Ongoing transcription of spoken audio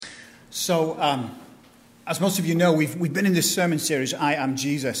So, as most of you know, we've been in this sermon series, I Am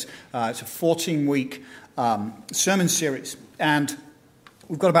Jesus. It's a 14-week sermon series, and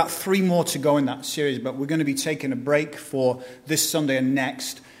we've got about 3 more to go in that series, but we're going to be taking a break for this Sunday and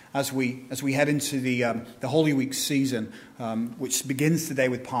next as we head into the Holy Week season, which begins today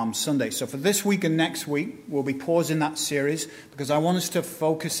with Palm Sunday. So for this week and next week, we'll be pausing that series because I want us to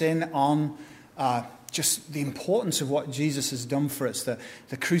focus in on just the importance of what Jesus has done for us, the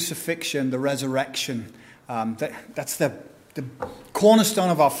crucifixion, the resurrection. That's the cornerstone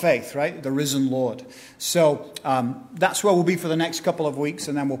of our faith, right? The risen Lord. So that's where we'll be for the next couple of weeks,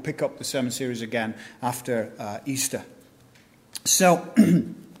 and then we'll pick up the sermon series again after Easter. So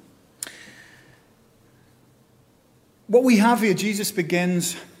what we have here, Jesus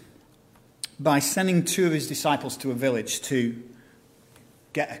begins by sending 2 of his disciples to a village to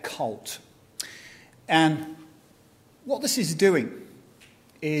get a colt. And what this is doing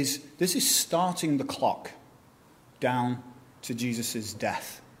is this is starting the clock down to Jesus'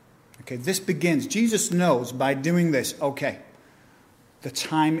 death. Okay, this begins. Jesus knows by doing this, okay, the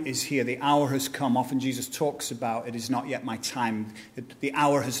time is here. The hour has come. Often Jesus talks about it is not yet my time. The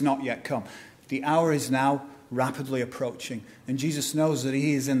hour has not yet come. The hour is now rapidly approaching. And Jesus knows that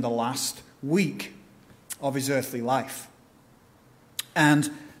he is in the last week of his earthly life.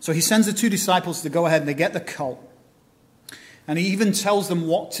 And so he sends the 2 disciples to go ahead and they get the colt. And he even tells them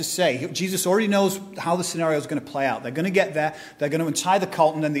what to say. Jesus already knows how the scenario is going to play out. They're going to get there, they're going to untie the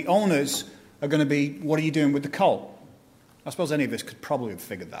colt, and then the owners are going to be, what are you doing with the colt? I suppose any of us could probably have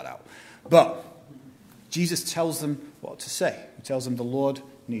figured that out. But Jesus tells them what to say. He tells them the Lord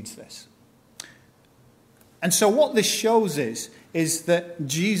needs this. And so what this shows is that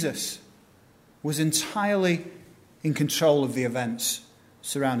Jesus was entirely in control of the events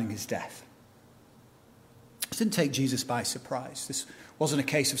surrounding his death. This didn't take Jesus by surprise. This wasn't a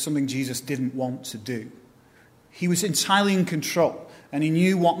case of something Jesus didn't want to do. He was entirely in control, and he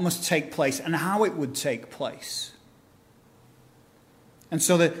knew what must take place and how it would take place. And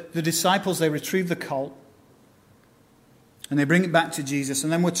so the disciples, they retrieve the colt, and they bring it back to Jesus,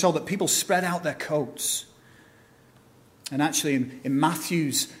 and then we're told that people spread out their coats. And actually in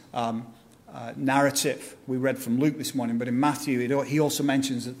Matthew's narrative, we read from Luke this morning, but in Matthew, he also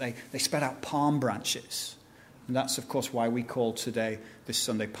mentions that they spread out palm branches. And that's, of course, why we call today, this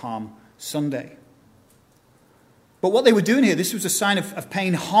Sunday, Palm Sunday. But what they were doing here, this was a sign of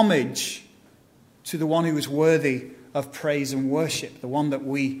paying homage to the one who was worthy of praise and worship, the one that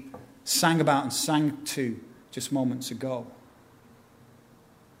we sang about and sang to just moments ago.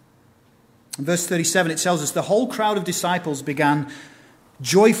 In verse 37, it tells us, the whole crowd of disciples began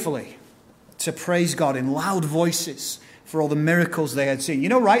joyfully to praise God in loud voices for all the miracles they had seen. You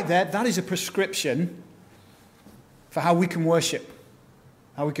know, right there, that is a prescription for how we can worship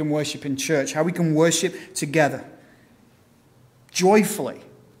in church, how we can worship together. Joyfully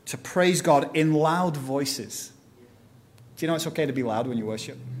to praise God in loud voices. Do you know it's okay to be loud when you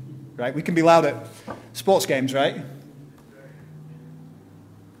worship? Right? We can be loud at sports games, right?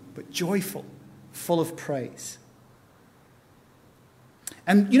 But joyful, full of praise.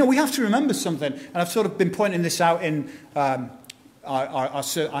 And, you know, we have to remember something, and I've sort of been pointing this out in our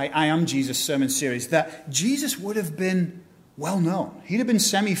I Am Jesus sermon series, that Jesus would have been well known. He'd have been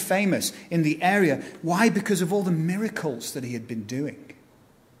semi-famous in the area. Why? Because of all the miracles that he had been doing.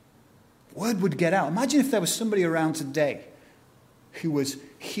 Word would get out. Imagine if there was somebody around today who was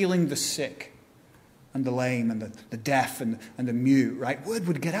healing the sick and the lame and the deaf and the mute, right? Word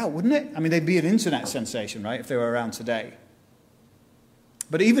would get out, wouldn't it? I mean, they'd be an internet sensation, right, if they were around today.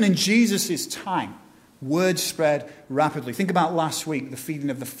 But even in Jesus' time, word spread rapidly. Think about last week, the feeding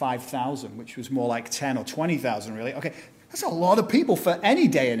of the 5,000, which was more like 10 or 20,000, really. Okay, that's a lot of people for any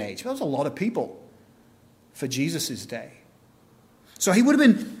day and age. That was a lot of people for Jesus' day. So he would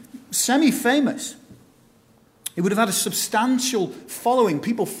have been semi-famous. He would have had a substantial following,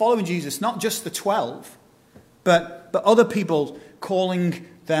 people following Jesus, not just the 12, but other people calling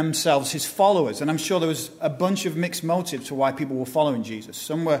themselves his followers. And I'm sure there was a bunch of mixed motives for why people were following Jesus.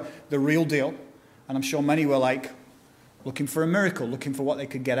 Some were the real deal, and I'm sure many were like looking for a miracle, looking for what they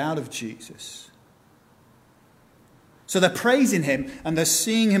could get out of Jesus. So they're praising him, and they're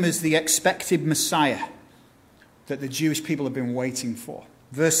seeing him as the expected Messiah that the Jewish people have been waiting for.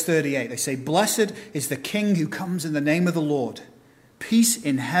 Verse 38, they say, "Blessed is the King who comes in the name of the Lord. Peace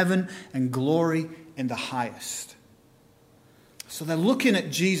in heaven and glory in the highest." So they're looking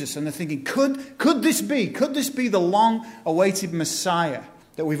at Jesus and they're thinking, could this be the long-awaited Messiah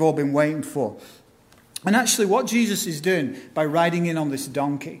that we've all been waiting for? And actually what Jesus is doing by riding in on this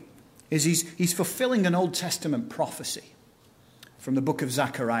donkey is he's fulfilling an Old Testament prophecy. from the book of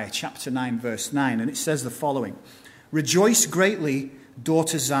Zechariah, chapter 9, verse 9. And it says the following: "Rejoice greatly,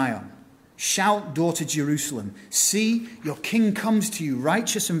 daughter Zion. Shout, daughter Jerusalem. See, your king comes to you,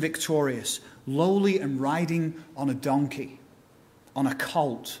 righteous and victorious, lowly and riding on a donkey, on a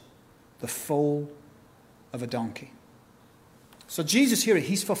colt, the foal of a donkey." So Jesus here,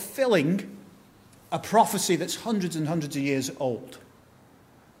 he's fulfilling a prophecy that's hundreds and hundreds of years old.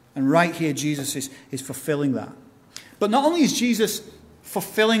 And right here, Jesus is fulfilling that. But not only is Jesus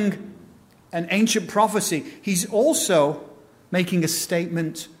fulfilling an ancient prophecy, he's also making a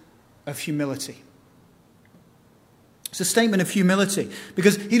statement of humility. It's a statement of humility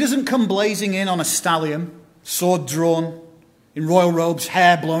because he doesn't come blazing in on a stallion, sword drawn, in royal robes,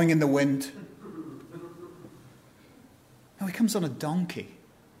 hair blowing in the wind. No, he comes on a donkey.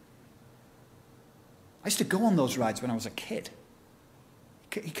 I used to go on those rides when I was a kid.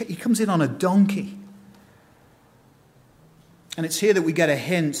 He comes in on a donkey. And it's here that we get a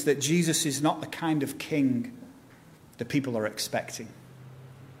hint that Jesus is not the kind of king that people are expecting.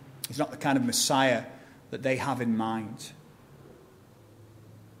 He's not the kind of Messiah that they have in mind.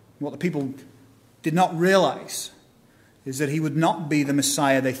 What the people did not realize is that he would not be the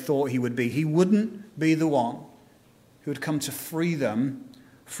Messiah they thought he would be. He wouldn't be the one who had come to free them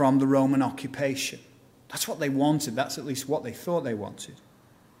from the Roman occupation. That's what they wanted. That's at least what they thought they wanted.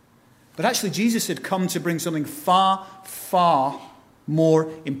 But actually, Jesus had come to bring something far, far more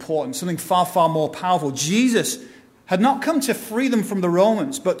important, something far, far more powerful. Jesus had not come to free them from the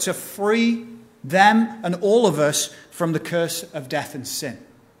Romans, but to free them and all of us from the curse of death and sin.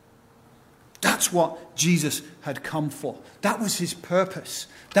 That's what Jesus had come for. That was his purpose.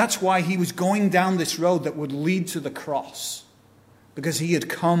 That's why he was going down this road that would lead to the cross. Because he had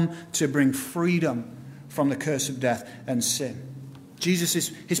come to bring freedom from the curse of death and sin.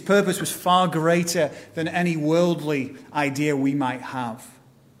 His purpose was far greater than any worldly idea we might have.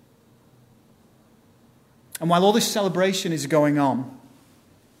 And while all this celebration is going on,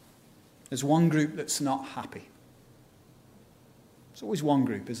 there's one group that's not happy. There's always one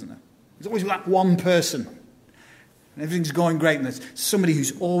group, isn't there? There's always that one person. And everything's going great, and there's somebody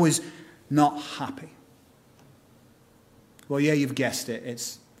who's always not happy. Well, yeah, you've guessed it.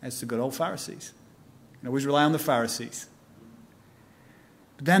 It's the good old Pharisees. You can always rely on the Pharisees.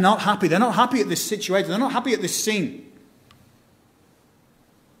 But they're not happy. They're not happy at this situation. They're not happy at this scene.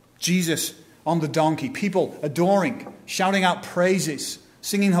 Jesus on the donkey, people adoring, shouting out praises,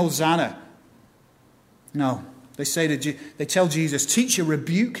 singing Hosanna. No, they tell Jesus, "Teacher,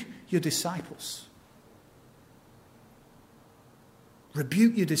 rebuke your disciples.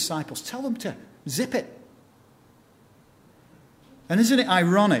 Rebuke your disciples. Tell them to zip it." And isn't it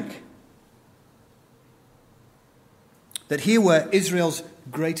ironic that here were Israel's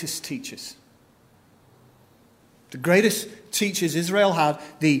greatest teachers? The greatest teachers Israel had,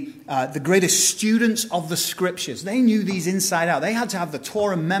 the greatest students of the Scriptures. They knew these inside out. They had to have the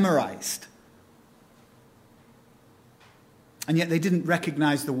Torah memorized. And yet they didn't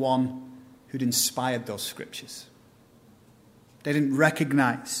recognize the one who'd inspired those Scriptures. They didn't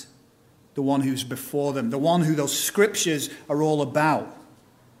recognize the one who's before them, the one who those Scriptures are all about.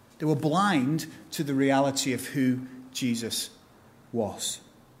 They were blind to the reality of who Jesus was.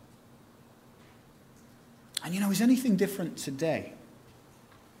 And is anything different today?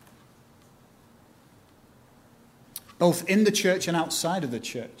 Both in the church and outside of the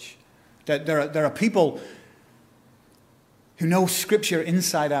church. There are people who know Scripture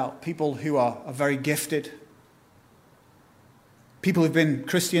inside out, people who are very gifted, people who've been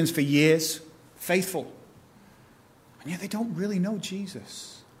Christians for years, faithful, and yet they don't really know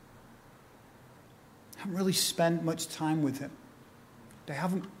Jesus. They haven't really spent much time with him. They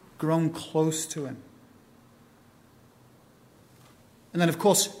haven't grown close to him. And then, of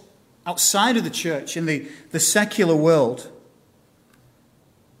course, outside of the church, in the secular world,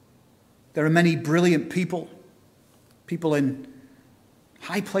 there are many brilliant people in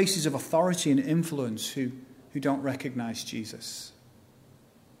high places of authority and influence who don't recognize Jesus.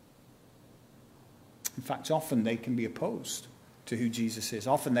 In fact, often they can be opposed to who Jesus is.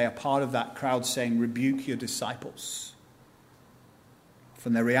 Often they are part of that crowd saying, "Rebuke your disciples."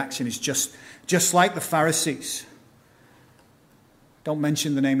 Often their reaction is just like the Pharisees. Don't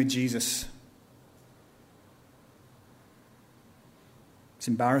mention the name of Jesus. It's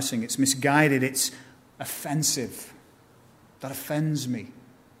embarrassing. It's misguided. It's offensive. That offends me.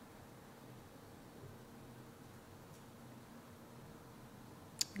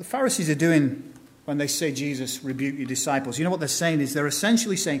 The Pharisees are doing, when they say, "Jesus, rebuke your disciples," you know what they're saying is they're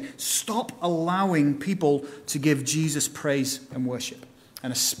essentially saying, stop allowing people to give Jesus praise and worship.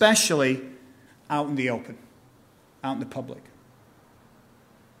 And especially out in the open, out in the public.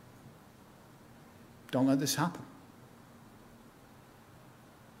 Don't let this happen.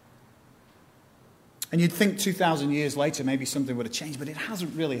 And you'd think 2,000 years later maybe something would have changed, but it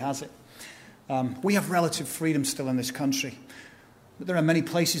hasn't really, has it? We have relative freedom still in this country. But there are many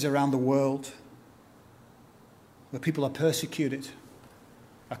places around the world where people are persecuted,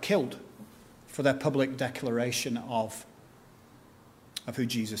 are killed for their public declaration of who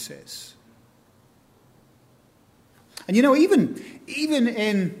Jesus is. And you know, even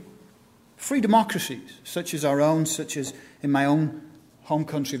in free democracies, such as our own, such as in my own home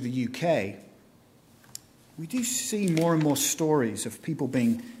country of the UK, we do see more and more stories of people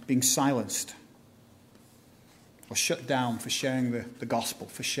being silenced or shut down for sharing the gospel,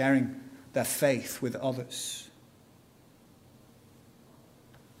 for sharing their faith with others.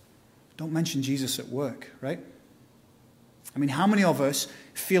 Don't mention Jesus at work, right? I mean, how many of us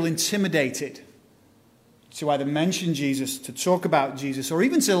feel intimidated to either mention Jesus, to talk about Jesus, or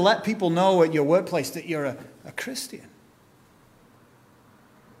even to let people know at your workplace that you're a Christian?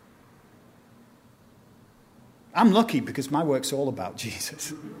 I'm lucky because my work's all about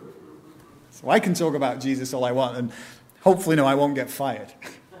Jesus. So I can talk about Jesus all I want, and hopefully, no, I won't get fired.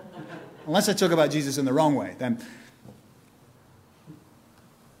 Unless I talk about Jesus in the wrong way, then.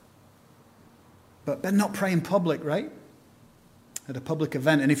 But not pray in public, right? At a public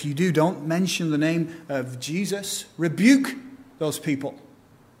event. And if you do, don't mention the name of Jesus. Rebuke those people.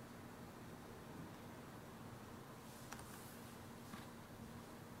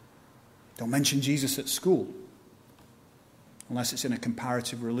 Don't mention Jesus at school. Unless it's in a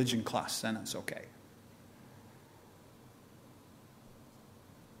comparative religion class, then it's okay.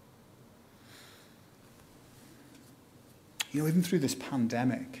 You know, even through this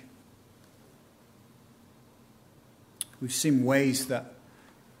pandemic, we've seen ways that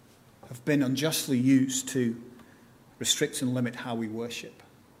have been unjustly used to restrict and limit how we worship.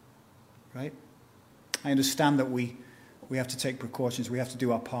 Right? I understand that we have to take precautions. We have to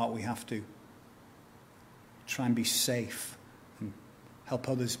do our part. We have to try and be safe and help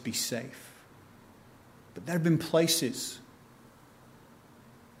others be safe. But there have been places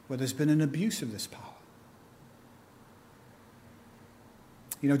where there's been an abuse of this power.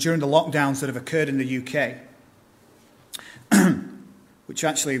 You know, during the lockdowns that have occurred in the UK, which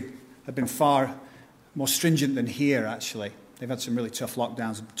actually have been far more stringent than here, actually. They've had some really tough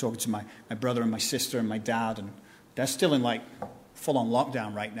lockdowns. I'm talking to my brother and my sister and my dad, and they're still in like full-on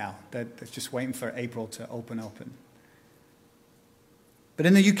lockdown right now. They're just waiting for April to open. But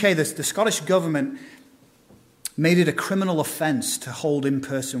in the UK, the Scottish government made it a criminal offence to hold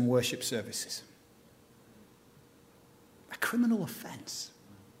in-person worship services. A criminal offence.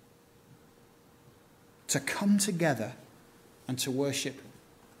 To come together and to worship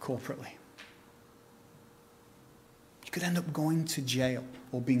corporately. You could end up going to jail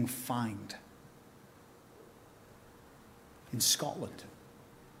or being fined. In Scotland,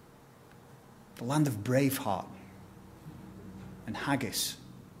 the land of Braveheart and haggis,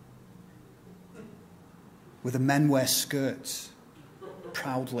 where the men wear skirts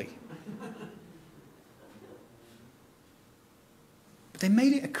proudly. But they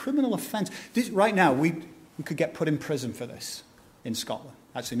made it a criminal offence. Right now, we could get put in prison for this in Scotland.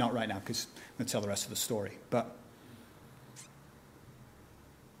 Actually, not right now, because I'm going to tell the rest of the story. But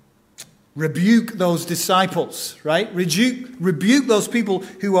rebuke those disciples, right? Rebuke those people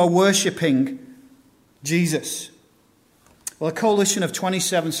who are worshipping Jesus. Well, a coalition of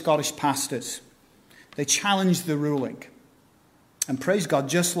 27 Scottish pastors, they challenged the ruling. And praise God,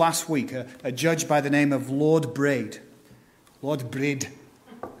 just last week, a judge by the name of Lord Braid,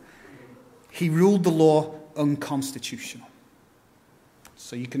 he ruled the law unconstitutional.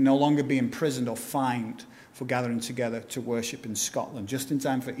 So you can no longer be imprisoned or fined for gathering together to worship in Scotland, just in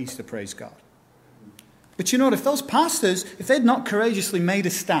time for Easter, praise God. But you know what, if those pastors, if they'd not courageously made a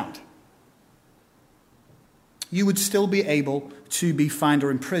stand, you would still be able to be fined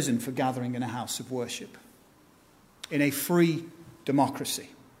or imprisoned for gathering in a house of worship in a free democracy.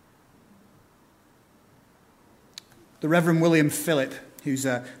 The Reverend William Phillip, who's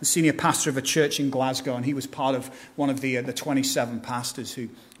the senior pastor of a church in Glasgow, and he was part of one of the 27 pastors who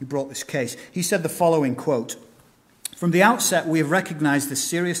brought this case. He said the following, quote, "From the outset, we have recognised the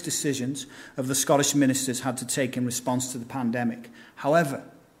serious decisions of the Scottish ministers had to take in response to the pandemic. However,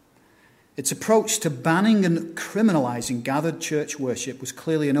 its approach to banning and criminalising gathered church worship was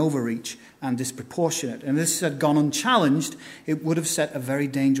clearly an overreach and disproportionate. And if this had gone unchallenged, it would have set a very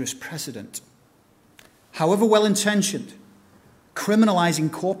dangerous precedent. However well-intentioned,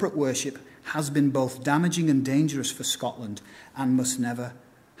 criminalising corporate worship has been both damaging and dangerous for Scotland and must never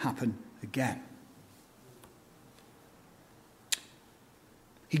happen again."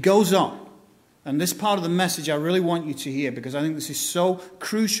 He goes on And this part of the message I really want you to hear, because I think this is so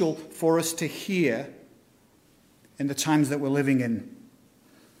crucial for us to hear in the times that we're living in.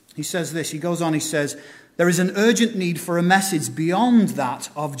 He says this, he goes on, he says, there is an urgent need for a message beyond that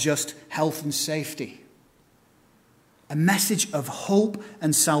of just health and safety. A message of hope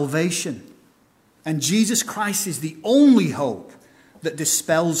and salvation. And Jesus Christ is the only hope that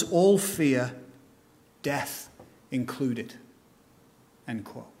dispels all fear, death included. End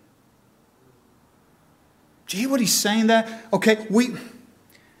quote. Do you hear what he's saying there? Okay,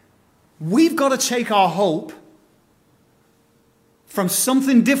 we've got to take our hope from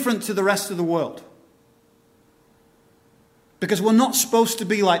something different to the rest of the world. Because we're not supposed to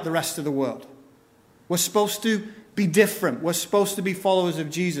be like the rest of the world. We're supposed to be different. We're supposed to be followers of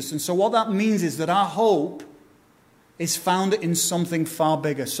Jesus. And so what that means is that our hope is found in something far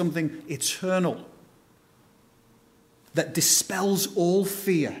bigger, something eternal, that dispels all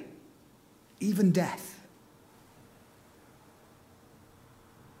fear, even death.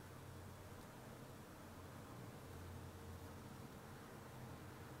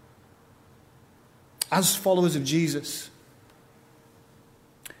 As followers of Jesus,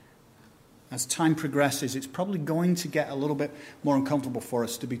 as time progresses, it's probably going to get a little bit more uncomfortable for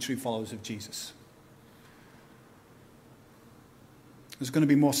us to be true followers of Jesus. There's going to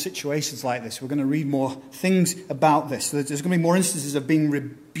be more situations like this. We're going to read more things about this. There's going to be more instances of being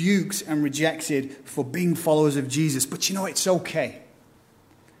rebuked and rejected for being followers of Jesus. But you know, it's okay.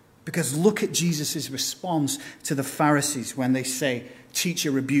 Because look at Jesus' response to the Pharisees when they say, "Teacher,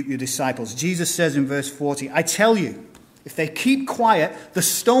 rebuke your disciples." Jesus says in verse 40, "I tell you, if they keep quiet, the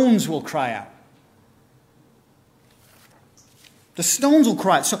stones will cry out." The stones will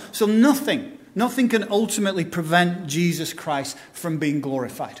cry out. So nothing can ultimately prevent Jesus Christ from being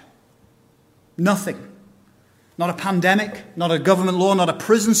glorified. Nothing. Not a pandemic, not a government law, not a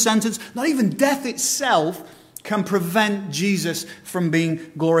prison sentence, not even death itself can prevent Jesus from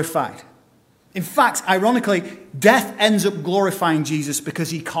being glorified. In fact, ironically, death ends up glorifying Jesus because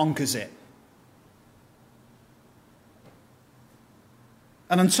he conquers it.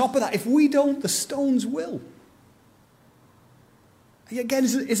 And on top of that, if we don't, the stones will. Again,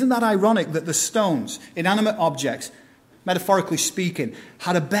 isn't that ironic that the stones, inanimate objects, metaphorically speaking,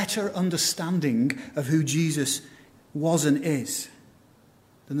 had a better understanding of who Jesus was and is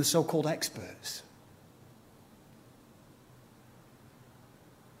than the so-called experts?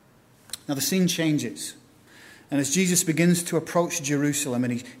 Now the scene changes. And as Jesus begins to approach Jerusalem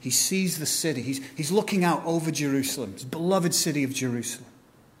and he sees the city, he's looking out over Jerusalem, his beloved city of Jerusalem.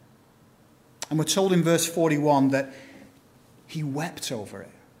 And we're told in verse 41 that he wept over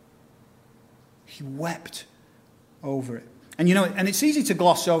it. He wept over it. And you know, and it's easy to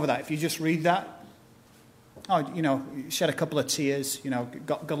gloss over that if you just read that. Oh, you know, shed a couple of tears, you know,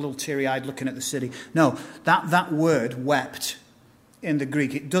 got a little teary-eyed looking at the city. No, that word, wept, in the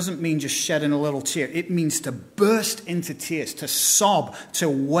Greek, it doesn't mean just shedding a little tear. It means to burst into tears, to sob, to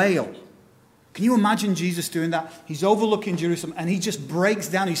wail. Can you imagine Jesus doing that? He's overlooking Jerusalem and he just breaks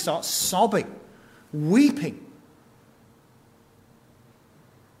down. He starts sobbing, weeping.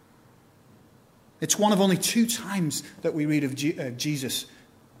 It's one of only 2 times that we read of Jesus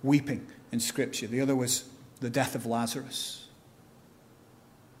weeping in Scripture. The other was the death of Lazarus.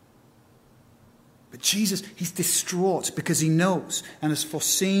 But Jesus, he's distraught because he knows and has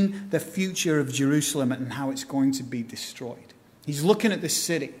foreseen the future of Jerusalem and how it's going to be destroyed. He's looking at this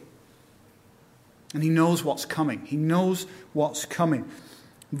city and he knows what's coming. He knows what's coming.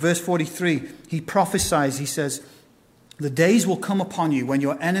 In verse 43, he prophesies, he says, "The days will come upon you when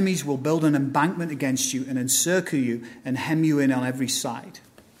your enemies will build an embankment against you and encircle you and hem you in on every side.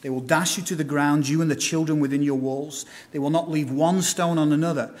 They will dash you to the ground, you and the children within your walls. They will not leave one stone on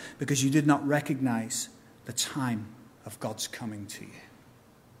another because you did not recognize the time of God's coming to you."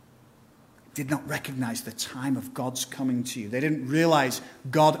 Did not recognize the time of God's coming to you. They didn't realize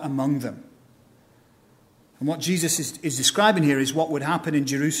God among them. And what Jesus is describing here is what would happen in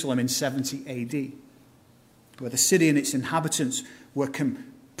Jerusalem in 70 AD, where the city and its inhabitants were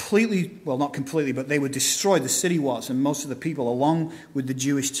completely, well, not completely, but they were destroyed. The city was, and most of the people, along with the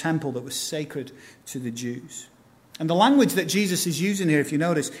Jewish temple that was sacred to the Jews. And the language that Jesus is using here, if you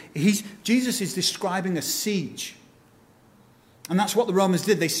notice, Jesus is describing a siege. And that's what the Romans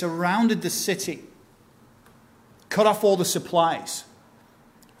did. They surrounded the city, cut off all the supplies,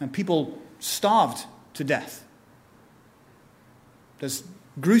 and people starved to death. There's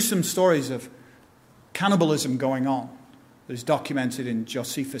gruesome stories of cannibalism going on that is documented in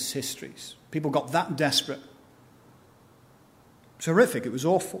Josephus' histories. People got that desperate. It was horrific. It was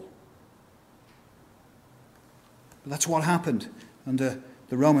awful. But that's what happened under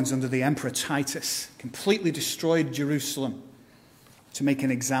The Romans under the Emperor Titus completely destroyed Jerusalem to make an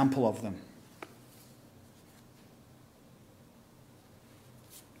example of them.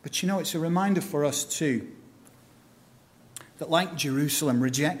 But it's a reminder for us too that like Jerusalem,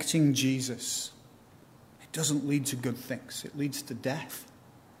 rejecting Jesus, it doesn't lead to good things. It leads to death.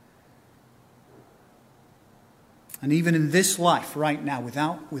 And even in this life right now,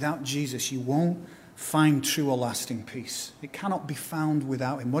 without Jesus, you won't find true or lasting peace. It cannot be found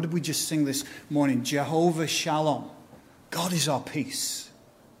without him. What did we just sing this morning? Jehovah Shalom. God is our peace.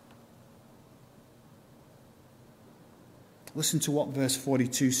 Listen to what verse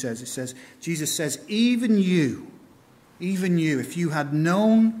 42 says. It says, Jesus says, even you, if you had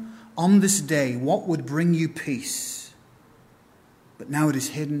known on this day what would bring you peace, but now it is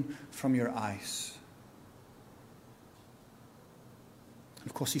hidden from your eyes.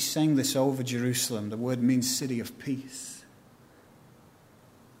 Of course, he's saying this over Jerusalem. The word means city of peace.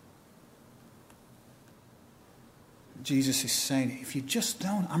 Jesus is saying, if you just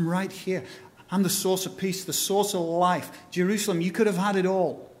don't, I'm right here. I'm the source of peace, the source of life. Jerusalem, you could have had it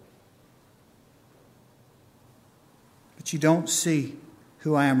all. But you don't see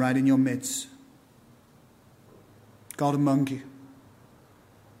who I am right in your midst. God among you.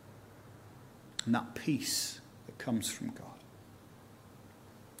 And that peace that comes from God.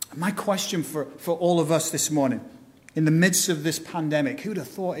 My question for all of us this morning, in the midst of this pandemic, who'd have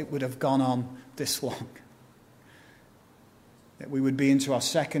thought it would have gone on this long? That we would be into our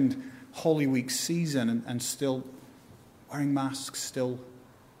second Holy Week season and still wearing masks, still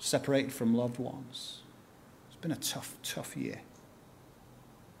separated from loved ones. It's been a tough year.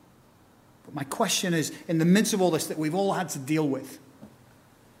 But my question is, in the midst of all this that we've all had to deal with,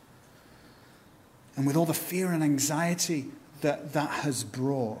 and with all the fear and anxiety that has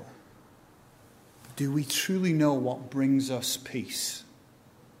brought, do we truly know what brings us peace?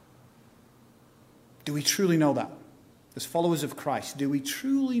 Do we truly know that? As followers of Christ, do we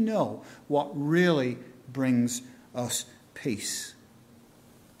truly know what really brings us peace?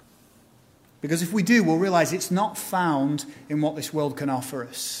 Because if we do, we'll realize it's not found in what this world can offer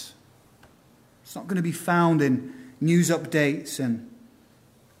us. It's not going to be found in news updates and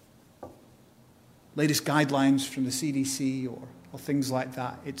latest guidelines from the CCC or things like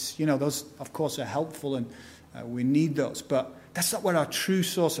that. It's, those, of course, are helpful and we need those. But that's not where our true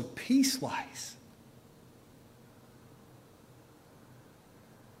source of peace lies.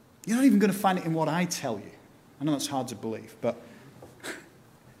 You're not even going to find it in what I tell you. I know that's hard to believe, but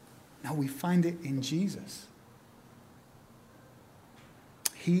no, we find it in Jesus.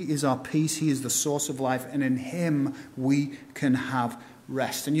 He is our peace. He is the source of life. And in him we can have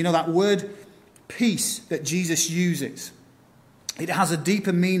rest. And that word peace that Jesus uses, it has a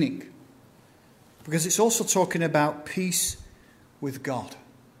deeper meaning. Because it's also talking about peace with God.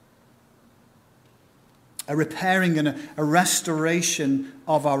 A repairing and a restoration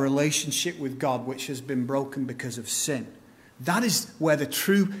of our relationship with God, which has been broken because of sin. That is where the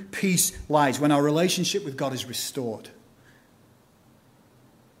true peace lies, when our relationship with God is restored.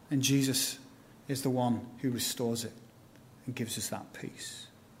 And Jesus is the one who restores it and gives us that peace.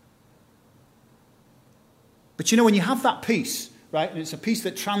 But when you have that peace, right, and it's a peace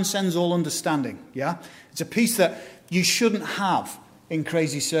that transcends all understanding, yeah? It's a peace that you shouldn't have in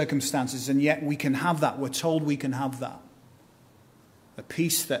crazy circumstances, and yet we can have that. We're told we can have that. A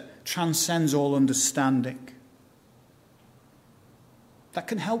peace that transcends all understanding. That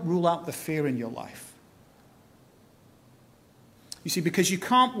can help rule out the fear in your life. You see, because we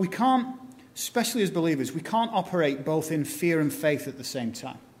can't, especially as believers, we can't operate both in fear and faith at the same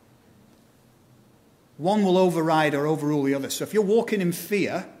time. One will override or overrule the other. So if you're walking in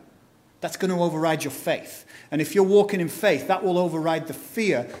fear, that's going to override your faith. And if you're walking in faith, that will override the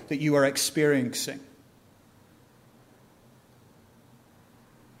fear that you are experiencing.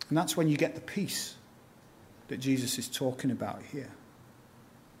 And that's when you get the peace that Jesus is talking about here.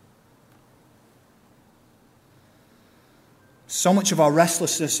 So much of our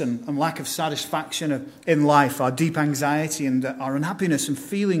restlessness and lack of satisfaction in life, our deep anxiety and our unhappiness and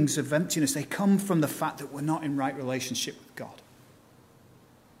feelings of emptiness, they come from the fact that we're not in right relationship with God.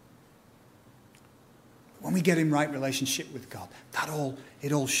 When we get in right relationship with God,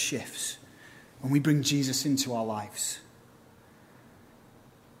 it all shifts. When we bring Jesus into our lives.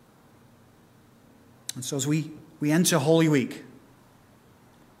 And so as we enter Holy Week,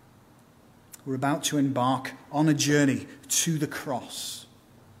 we're about to embark on a journey to the cross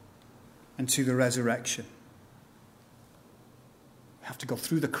and to the resurrection. We have to go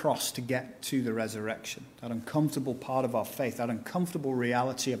through the cross to get to the resurrection. That uncomfortable part of our faith, that uncomfortable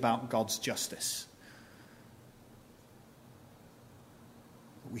reality about God's justice.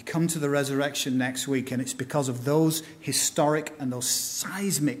 We come to the resurrection next week, and it's because of those historic and those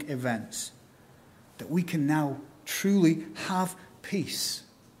seismic events that we can now truly have peace.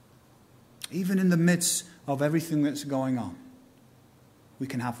 Even in the midst of everything that's going on, we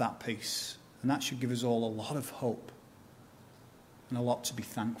can have that peace. And that should give us all a lot of hope and a lot to be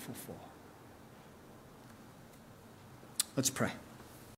thankful for. Let's pray.